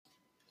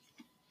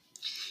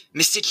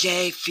Mr.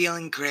 J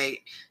feeling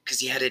great because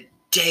he had a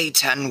day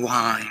to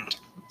unwind.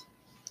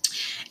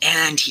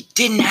 And he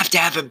didn't have to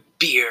have a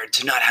beard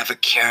to not have a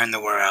care in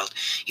the world.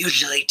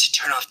 Usually to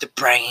turn off the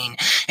brain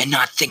and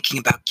not thinking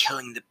about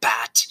killing the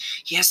bat.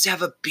 He has to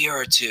have a beer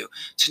or two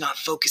to not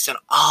focus on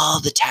all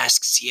the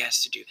tasks he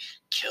has to do.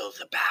 Kill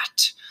the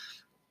bat.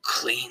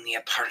 Clean the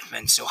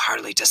apartment so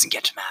Harley doesn't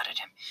get mad at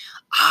him.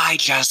 I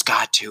just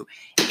got to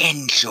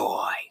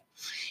enjoy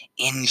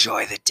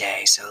the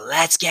day. So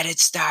let's get it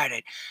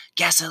started.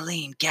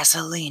 Gasoline,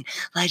 gasoline,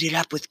 light it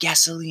up with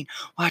gasoline.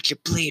 Watch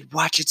it bleed,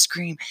 watch it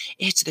scream.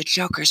 It's the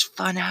Joker's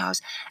Funhouse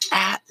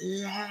at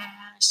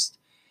last.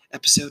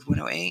 Episode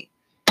 108.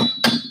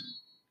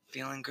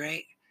 Feeling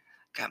great.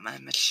 Got my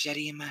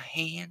machete in my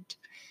hand.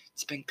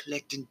 It's been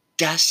collecting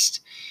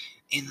dust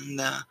in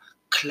the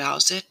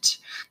closet.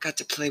 Got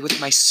to play with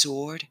my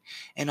sword.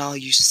 And all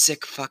you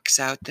sick fucks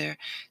out there,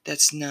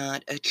 that's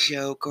not a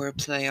joke or a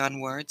play on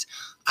words.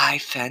 I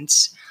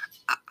fence.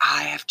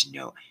 I have to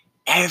know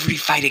every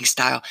fighting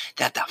style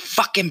that the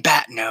fucking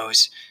bat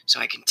knows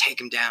so I can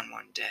take him down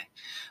one day.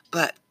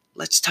 But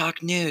let's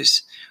talk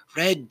news.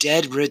 Red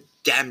Dead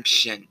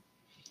Redemption.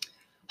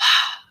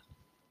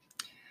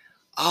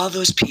 All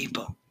those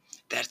people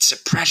that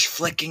suppress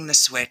flicking the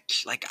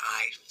switch like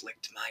I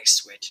flicked my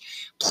switch,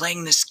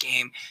 playing this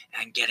game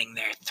and getting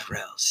their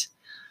thrills.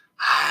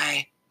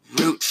 I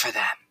root for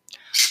them.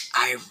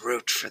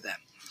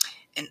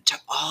 And to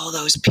all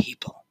those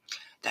people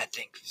that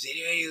think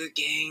video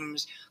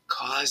games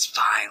cause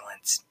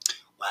violence,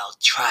 well,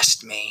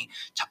 trust me,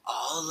 to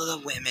all of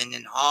the women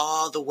and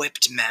all the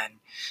whipped men,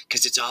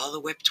 because it's all the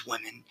whipped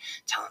women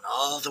telling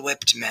all the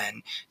whipped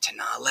men to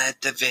not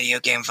let the video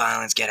game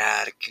violence get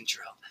out of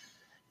control.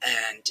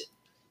 And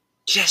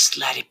just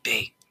let it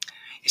be.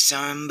 If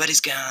somebody's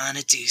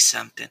gonna do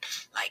something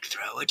like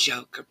throw a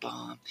Joker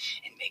bomb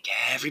and make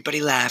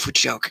everybody laugh with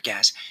Joker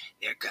gas,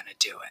 they're gonna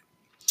do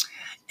it.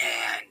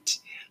 And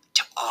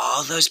to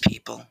all those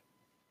people,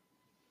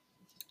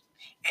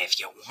 if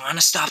you want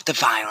to stop the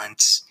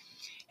violence,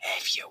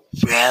 if you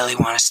really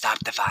want to stop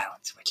the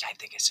violence, which I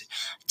think is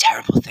a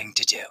terrible thing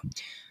to do,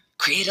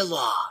 create a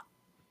law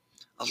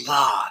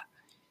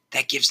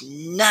that gives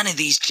none of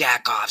these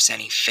jack-offs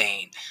any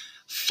fame.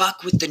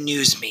 Fuck with the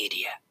news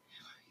media.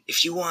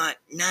 If you want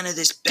none of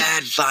this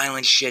bad,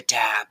 violent shit to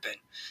happen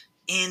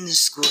in the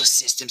school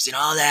systems and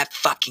all that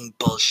fucking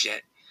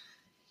bullshit,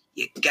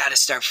 you gotta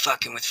start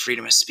fucking with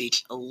freedom of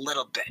speech a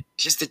little bit.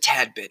 Just a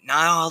tad bit.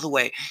 Not all the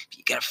way. But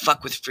you gotta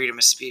fuck with freedom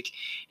of speech.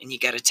 And you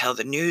gotta tell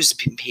the news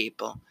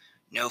people,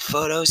 no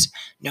photos,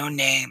 no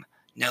name,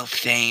 no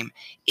fame.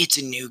 It's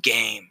a new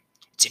game.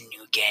 It's a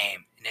new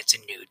game. And it's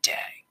a new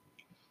day.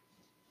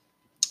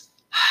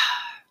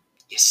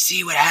 You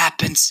see what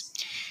happens?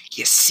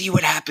 You see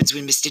what happens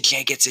when Mr.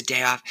 J gets a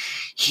day off?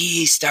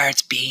 He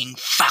starts being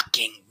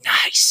fucking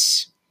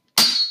nice.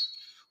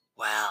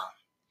 Well,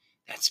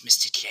 that's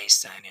Mr. J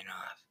signing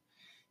off.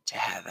 To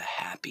have a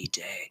happy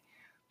day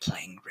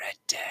playing Red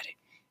Dead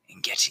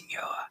and getting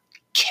your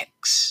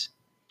kicks.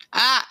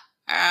 Ah!